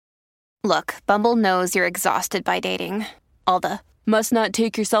Look, Bumble knows you're exhausted by dating. All the, must not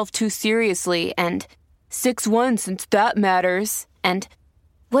take yourself too seriously, and 6'1" since that matters. And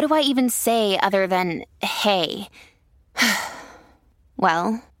what do I even say other than, hey?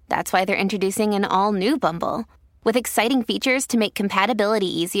 Well, that's why they're introducing an all-new Bumble, with exciting features to make compatibility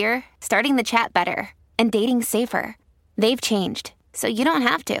easier, starting the chat better, and dating safer. They've changed, so you don't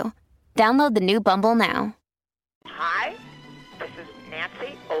have to. Download the new Bumble now. Hi, this is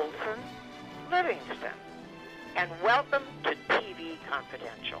Nancy Olson Livingston, and welcome to TV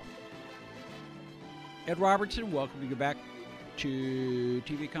Confidential. Ed Robertson, welcome you back to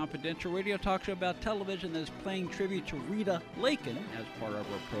TV Confidential, radio talk show about television that is playing tribute to Rita Lakin as part of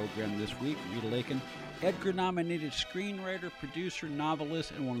our program this week. Rita Lakin, Edgar-nominated screenwriter, producer,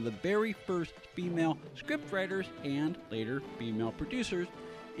 novelist, and one of the very first female scriptwriters and later female producers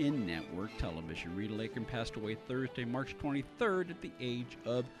in network television. Rita Lakin passed away Thursday, March 23rd at the age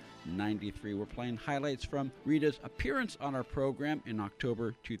of 93. We're playing highlights from Rita's appearance on our program in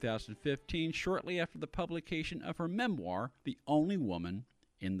October 2015, shortly after the publication of her memoir, The Only Woman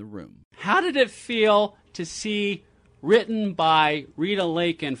in the Room. How did it feel to see written by Rita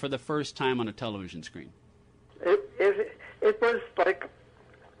Lakin for the first time on a television screen? It was like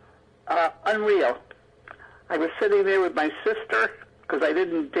unreal. I was sitting there with my sister because I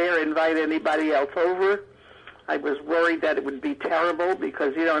didn't dare invite anybody else over. I was worried that it would be terrible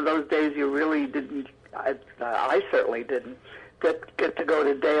because, you know, in those days you really didn't, I certainly didn't, get to go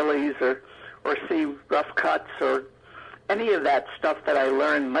to dailies or see rough cuts or any of that stuff that I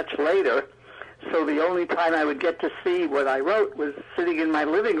learned much later. So the only time I would get to see what I wrote was sitting in my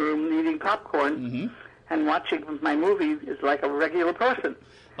living room eating popcorn and watching my movie is like a regular person.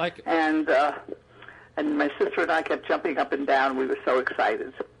 And my sister and I kept jumping up and down. We were so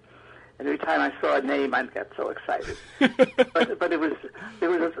excited. And every time I saw a name, I'd get so excited. but it was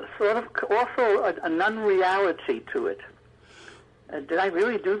a sort of also an unreality to it. Did I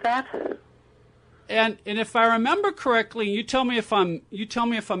really do that? And if I remember correctly, you tell me if I'm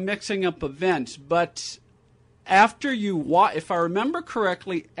mixing up events. But after you if I remember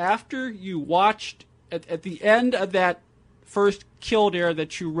correctly, after you watched at the end of that first Kildare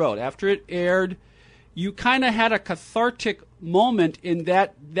that you wrote, after it aired, you kind of had a cathartic moment in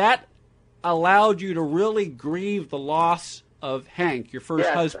that allowed you to really grieve the loss of Hank, your first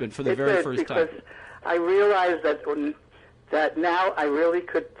husband, for the very first time. Because I realized that now I really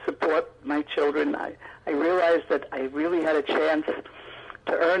could support my children. I realized that I really had a chance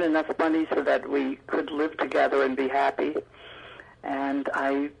to earn enough money so that we could live together and be happy. And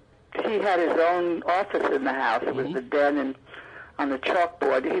he had his own office in the house. It was the den, and on the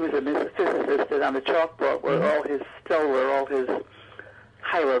chalkboard, he was a physicist, and on the chalkboard were all his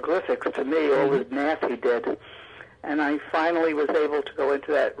hieroglyphics to me, all his math he did. And I finally was able to go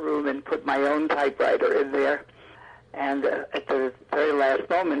into that room and put my own typewriter in there. And at the very last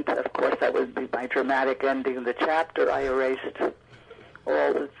moment, of course, that would be my dramatic ending of the chapter. I erased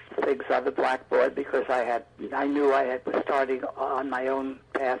all the things on the blackboard because I knew I was starting on my own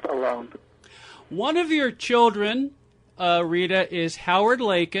path alone. One of your children, Rita, is Howard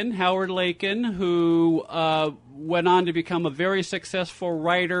Lakin. Howard Lakin, who went on to become a very successful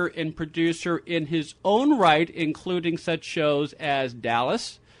writer and producer in his own right, including such shows as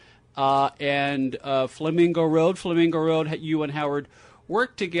Dallas and Flamingo Road. Flamingo Road, you and Howard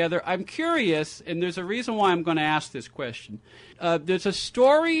worked together. I'm curious, and there's a reason why I'm going to ask this question. There's a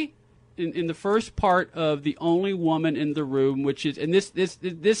story in the first part of The Only Woman in the Room, which is, and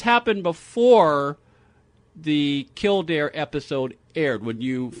this happened before the Kildare episode aired, when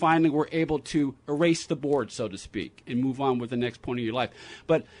you finally were able to erase the board, so to speak, and move on with the next point of your life.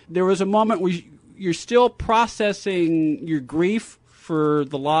 But there was a moment where you're still processing your grief for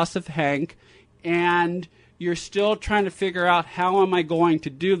the loss of Hank, and you're still trying to figure out, how am I going to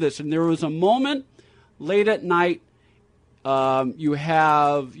do this? And there was a moment late at night, you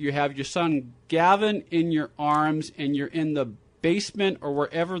have your son Gavin in your arms, and you're in the basement or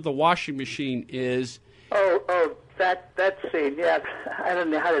wherever the washing machine is. Oh, that scene, yeah. I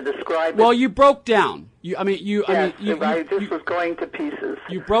don't know how to describe it. Well, you broke down. I just was going to pieces.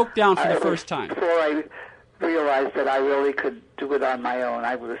 You broke down for the first time. Before I realized that I really could do it on my own,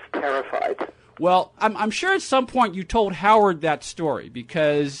 I was terrified. Well, I'm sure at some point you told Howard that story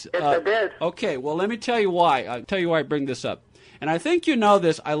because... Yes, I did. Okay, well, let me tell you why. I'll tell you why I bring this up. And I think you know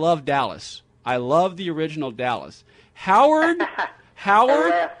this. I love Dallas. I love the original Dallas. Howard... I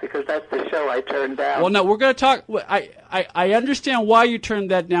laughed because that's the show I turned down. Well, no, we're going to talk... I understand why you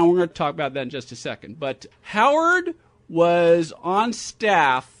turned that down. We're going to talk about that in just a second. But Howard was on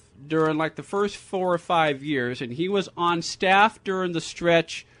staff during like the first 4 or 5 years, and he was on staff during the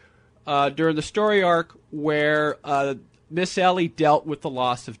stretch during the story arc where Miss Ellie dealt with the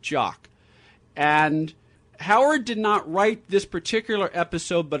loss of Jock. And Howard did not write this particular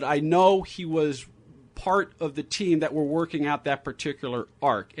episode, but I know he was part of the team that were working out that particular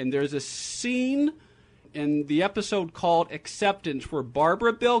arc. And there's a scene in the episode called Acceptance where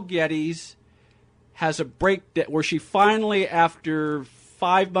Barbara Bel Geddes has a break where she finally, after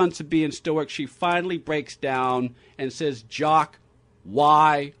 5 months of being stoic, she finally breaks down and says, Jock,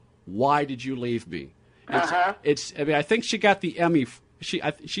 why did you leave me? It's I mean, I think she got the Emmy. She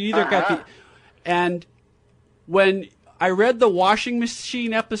either got the... And when I read the washing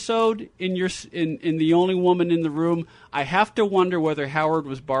machine episode in The Only Woman in the Room, I have to wonder whether Howard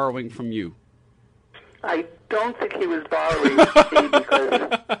was borrowing from you. I don't think he was borrowing me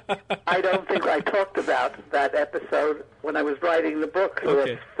because I don't think I talked about that episode when I was writing the book. So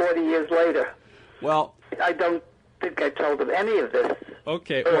Okay. that's 40 years later. Well, I don't think I told him any of this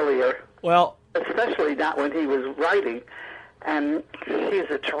earlier. Well, especially not when he was writing. And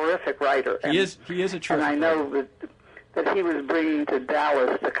he's a terrific writer. he is a terrific And I know writer. that he was bringing to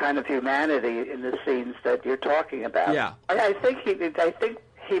Dallas the kind of humanity in the scenes that you're talking about. Yeah. I think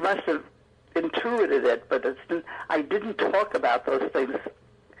he must have intuited it, but I didn't talk about those things.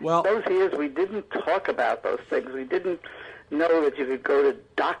 Well, Those years we didn't talk about those things. We didn't know that you could go to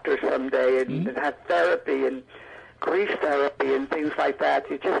doctor someday and have therapy and grief therapy and things like that.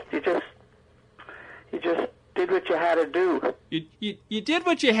 You just did what you had to do. You did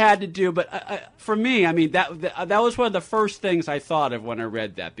what you had to do, but for me, I mean, that was one of the first things I thought of when I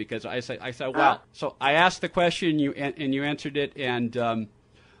read that, because I said, wow. So I asked the question, and you answered it, and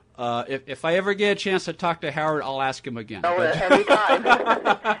if I ever get a chance to talk to Howard, I'll ask him again. Oh, anytime.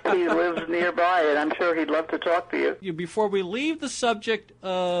 He lives nearby, and I'm sure he'd love to talk to you. Before we leave the subject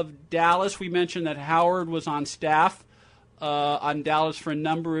of Dallas, we mentioned that Howard was on staff on Dallas for a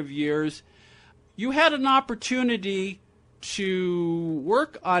number of years. You had an opportunity to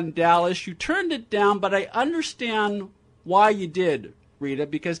work on Dallas. You turned it down, but I understand why you did, Rita,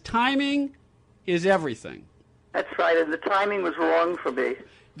 because timing is everything. That's right, and the timing was wrong for me.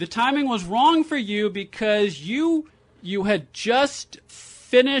 The timing was wrong for you because you had just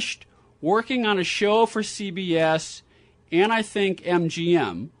finished working on a show for CBS and I think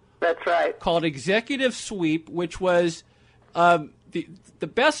MGM. That's right. Called Executive Sweep, which was the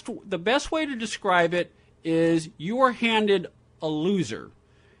best way to describe it is you were handed a loser,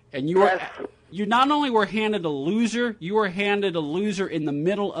 and you not only were handed a loser, you were handed a loser in the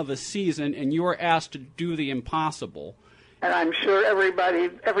middle of a season, and you were asked to do the impossible. And I'm sure every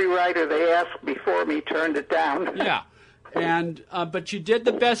writer they asked before me turned it down. Yeah, and but you did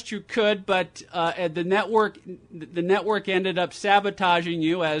the best you could. But the network ended up sabotaging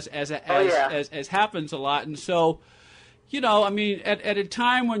you, as happens a lot. And so, I mean, at a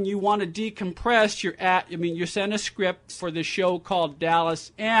time when you want to decompress, you're sent a script for the show called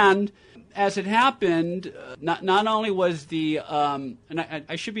Dallas, and as it happened, not only was the and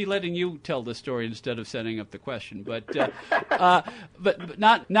I should be letting you tell the story instead of setting up the question, but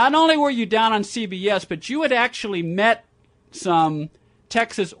not only were you down on CBS, but you had actually met some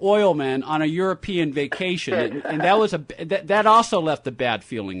Texas oil men on a European vacation, and that also left a bad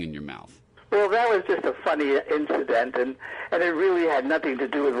feeling in your mouth. Well, that was just a funny incident, and it really had nothing to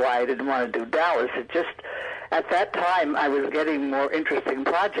do with why I didn't want to do Dallas. It just, at that time, I was getting more interesting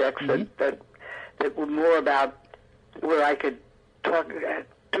projects that were more about where I could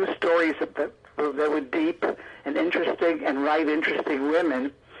do stories that were deep and interesting and write interesting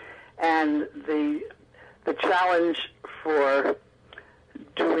women. And the challenge for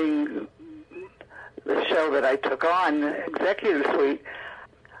doing the show that I took on, Executive Suite,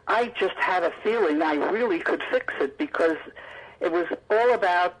 I just had a feeling I really could fix it because it was all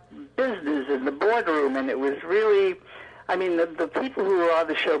about business in the boardroom, and it was really, I mean, the people who were on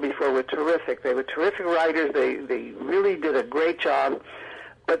the show before were terrific. They were terrific writers. They really did a great job,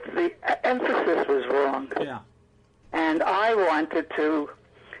 but the emphasis was wrong. Yeah. And I wanted to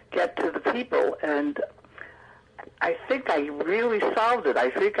get to the people, and I think I really solved it.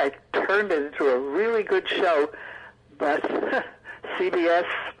 I think I turned it into a really good show, but CBS,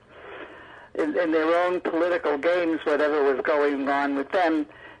 in their own political games, whatever was going on with them,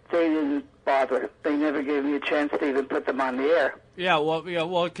 they didn't bother. They never gave me a chance to even put them on the air. Yeah, well,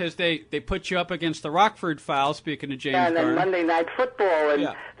 because they put you up against the Rockford Files. Speaking of James and then Garner. Monday Night Football, and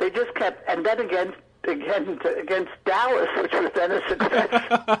Yeah. they just kept, and then against Dallas, which was then a success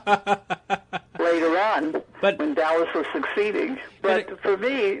later on, when Dallas was succeeding. But for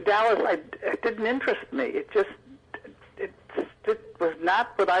me, Dallas, it didn't interest me. It was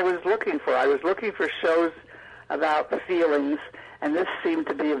not what I was looking for. I was looking for shows about feelings and this seemed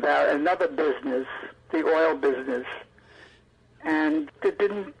to be about another business, the oil business, and it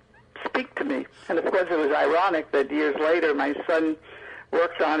didn't speak to me. And of course, it was ironic that years later my son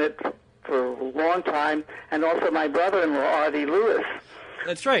worked on it for a long time, and also my brother-in-law, Artie Lewis,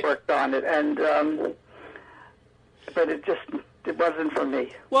 That's right. worked on it, and but it wasn't for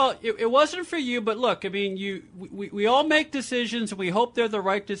me. Well, it wasn't for you, but look, I mean, we all make decisions, and we hope they're the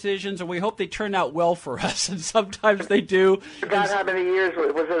right decisions, and we hope they turn out well for us, and sometimes they do. I forgot how many years,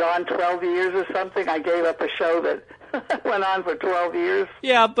 was it on, 12 years or something? I gave up a show that went on for 12 years.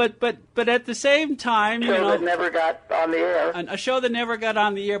 Yeah, but at the same time, Show that never got on the air. A show that never got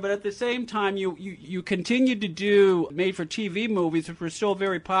on the air, but at the same time, you continued to do made-for-TV movies, which were still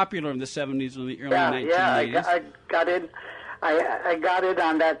very popular in the 70s and the early 1980s. Yeah, I got in. I got in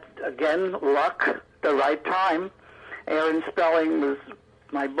on that, again, luck, the right time. Aaron Spelling was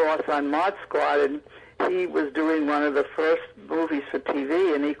my boss on Mod Squad, and he was doing one of the first movies for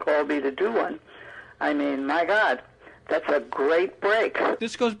TV, and he called me to do one. I mean, my God, that's a great break.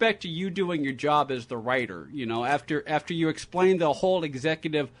 This goes back to you doing your job as the writer. You know, after you explain the whole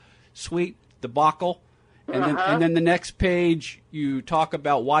executive suite debacle, and then the next page you talk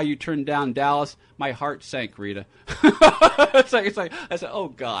about why you turned down Dallas. My heart sank, Rita. it's like I said, oh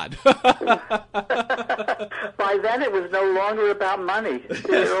God. By then it was no longer about money.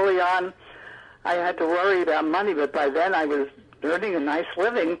 Early on, I had to worry about money, but by then I was earning a nice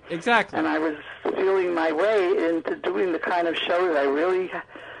living. Exactly. And I was feeling my way into doing the kind of show that I really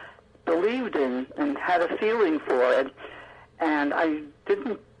believed in and had a feeling for. And I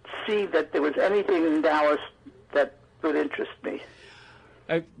didn't see that there was anything in Dallas that would interest me.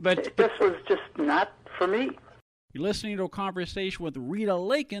 But this was just not for me. You're listening to a conversation with Rita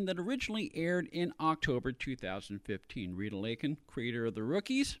Lakin that originally aired in October 2015. Rita Lakin, creator of The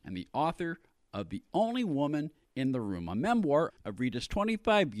Rookies and the author of The Only Woman in the Room, a memoir of Rita's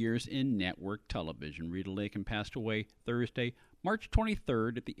 25 years in network television. Rita Lakin passed away Thursday, March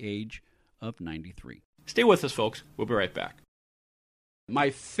 23rd at the age of 93. Stay with us, folks. We'll be right back. My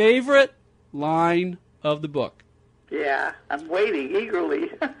favorite line of the book. Yeah, I'm waiting eagerly.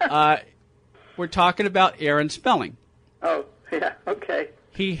 We're talking about Aaron Spelling. Oh, yeah, okay.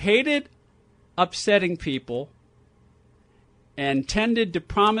 He hated upsetting people and tended to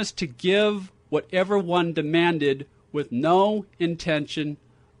promise to give whatever one demanded with no intention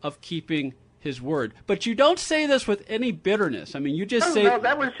of keeping his word. But you don't say this with any bitterness. I mean, you just say... No,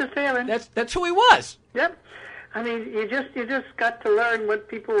 that was just Aaron. That's who he was. Yep. I mean, you just got to learn what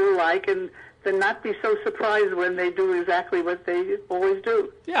people were like and then not be so surprised when they do exactly what they always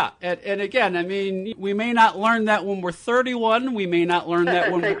do. Yeah, and again, I mean, we may not learn that when we're 31. We may not learn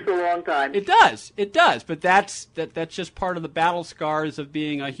that when it takes a long time. It does. But that's just part of the battle scars of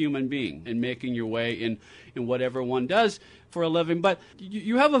being a human being and making your way in whatever one does for a living. But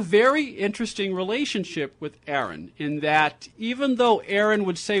you have a very interesting relationship with Aaron in that even though Aaron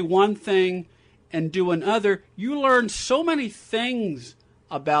would say one thing and do another, you learn so many things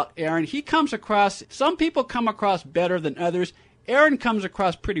about Aaron. He comes across, some people come across better than others. Aaron comes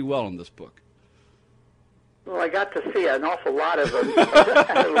across pretty well in this book. Well, I got to see an awful lot of them.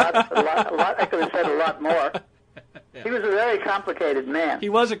 a lot. I could have said a lot more. Yeah. He was a very complicated man. He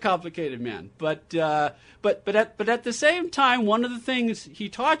was a complicated man, but at the same time, one of the things he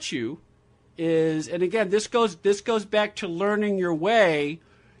taught you is, and again, this goes back to learning your way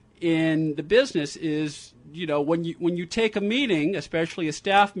in the business, is, you know, when you take a meeting, especially a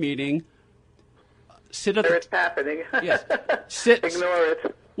staff meeting, sit at it's happening. Yes, sit. Ignore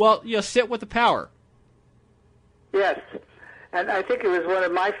it. Well, sit with the power. Yes, and I think it was one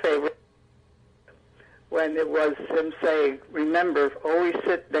of my favorites when it was him saying, "Remember, always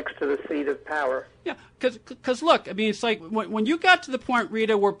sit next to the seat of power." Yeah, because look, I mean, it's like when you got to the point,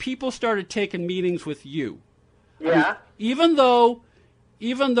 Rita, where people started taking meetings with you. Yeah. I mean,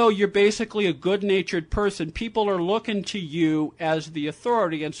 even though you're basically a good-natured person, people are looking to you as the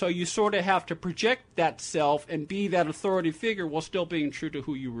authority, and so you sort of have to project that self and be that authority figure while still being true to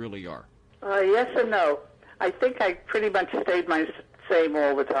who you really are. Yes and no. I think I pretty much stayed my same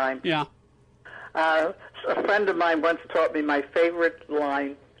all the time. Yeah. A friend of mine once taught me my favorite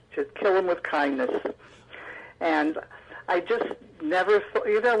line, just kill him with kindness. And I just never thought,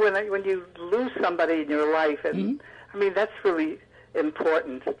 you know, when you lose somebody in your life, and I mean, that's really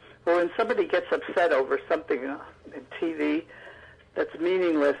important. Well, when somebody gets upset over something in TV that's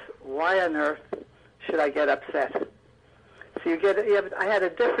meaningless, why on earth should I get upset? So I had a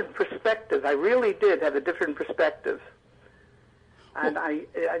different perspective. I really did have a different perspective. And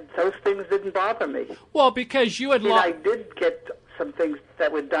those things didn't bother me. Well, because you had I did get some things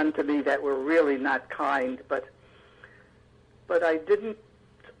that were done to me that were really not kind, but but I didn't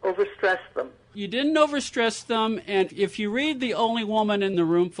overstress them. You didn't overstress them, and if you read The Only Woman in the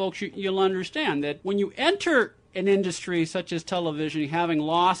Room, folks, you'll understand that when you enter an industry such as television, having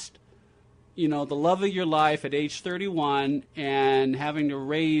lost, the love of your life at age 31 and having to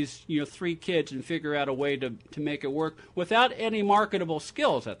raise, 3 kids and figure out a way to make it work without any marketable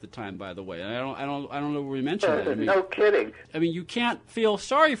skills at the time, by the way. I don't know if we mentioned that. No kidding. I mean, you can't feel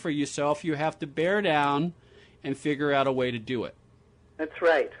sorry for yourself. You have to bear down and figure out a way to do it. That's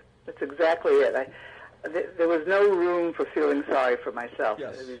right. That's exactly it. There was no room for feeling sorry for myself.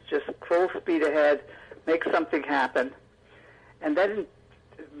 Yes. It was just full speed ahead, make something happen. And then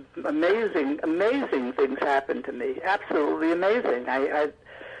amazing things happened to me. Absolutely amazing. I had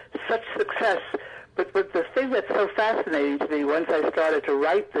such success. But the thing that's so fascinating to me once I started to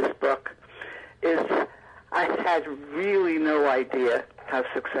write this book is I had really no idea how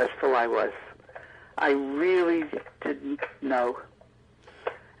successful I was. I really didn't know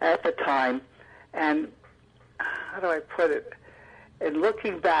at the time. And how do I put it? In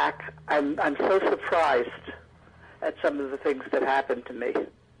looking back, I'm so surprised at some of the things that happened to me.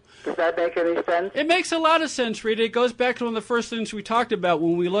 Does that make any sense? It makes a lot of sense, Rita. It goes back to one of the first things we talked about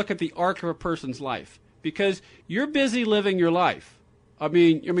when we look at the arc of a person's life. Because you're busy living your life. I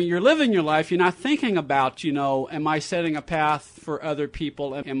mean, you're living your life. You're not thinking about, am I setting a path for other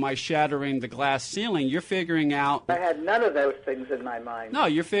people? Am I shattering the glass ceiling? You're figuring out. I had none of those things in my mind. No,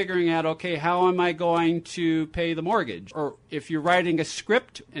 you're figuring out, okay, how am I going to pay the mortgage? Or if you're writing a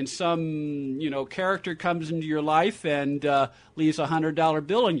script and some, character comes into your life and leaves a $100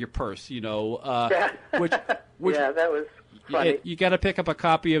 bill in your purse, Yeah. which yeah, that was funny. You got to pick up a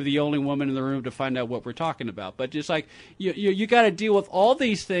copy of The Only Woman in the Room to find out what we're talking about. But just like you got to deal with all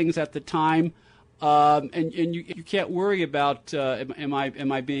these things at the time, and you can't worry about am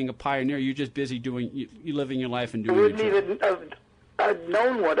I being a pioneer? You're just busy you living your life and doing. I wouldn't even have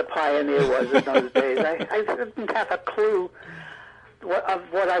known what a pioneer was in those days. I didn't have a clue.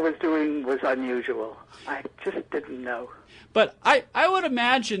 What I was doing was unusual. I just didn't know. But I would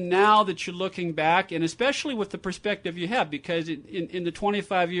imagine now that you're looking back, and especially with the perspective you have, because in the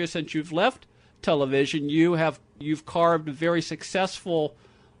 25 years since you've left television, you've carved a very successful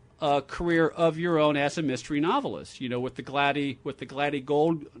career of your own as a mystery novelist. With the Gladdy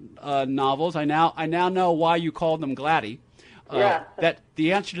Gold novels, I now know why you called them Gladdy. Yeah. That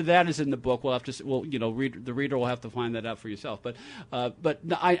the answer to that is in the book. The reader will have to find that out for yourself. But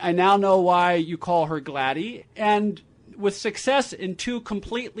I now know why you call her Gladdy, and with success in 2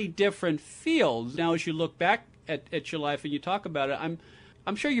 completely different fields. Now, as you look back at your life and you talk about it,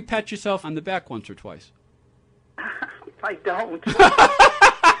 I'm sure you pat yourself on the back once or twice. I don't.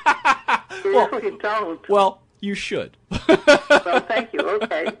 Really don't. Well, you should. Well, thank you.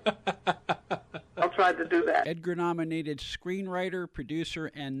 Okay. I'll try to do that. Edgar-nominated screenwriter, producer,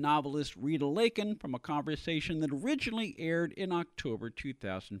 and novelist Rita Lakin from a conversation that originally aired in October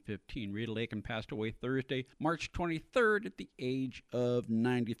 2015. Rita Lakin passed away Thursday, March 23rd at the age of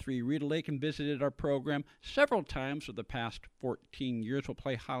 93. Rita Lakin visited our program several times for the past 14 years. We'll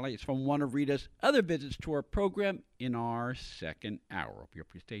play highlights from one of Rita's other visits to our program in our second hour. Hope you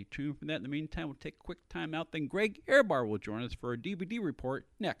stay tuned for that. In the meantime, we'll take a quick time out. Then Greg Ehrbar will join us for a DVD report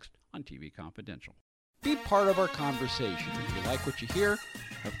next on TV Confidential. Be part of our conversation. If you like what you hear,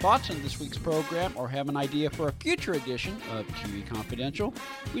 have thoughts on this week's program, or have an idea for a future edition of TV Confidential,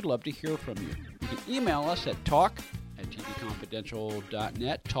 we'd love to hear from you. You can email us at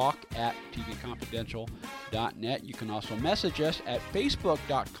talk@tvconfidential.net, talk@tvconfidential.net. You can also message us at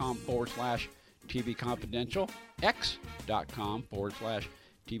facebook.com/TV Confidential,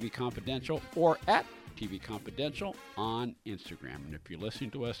 x.com/TV Confidential, or at TV Confidential on Instagram. And if you're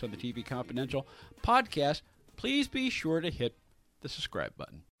listening to us on the TV Confidential podcast, please be sure to hit the subscribe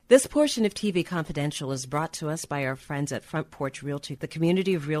button. This portion of TV Confidential is brought to us by our friends at Front Porch Realty, the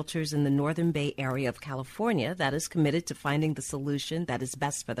community of realtors in the Northern Bay area of California that is committed to finding the solution that is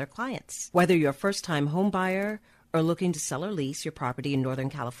best for their clients. Whether you're a first-time home buyer or looking to sell or lease your property in Northern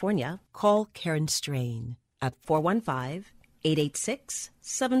California, call Karen Strain at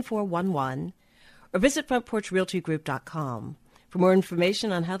 415-886-7411 or visit frontporchrealtygroup.com for more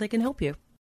information on how they can help you.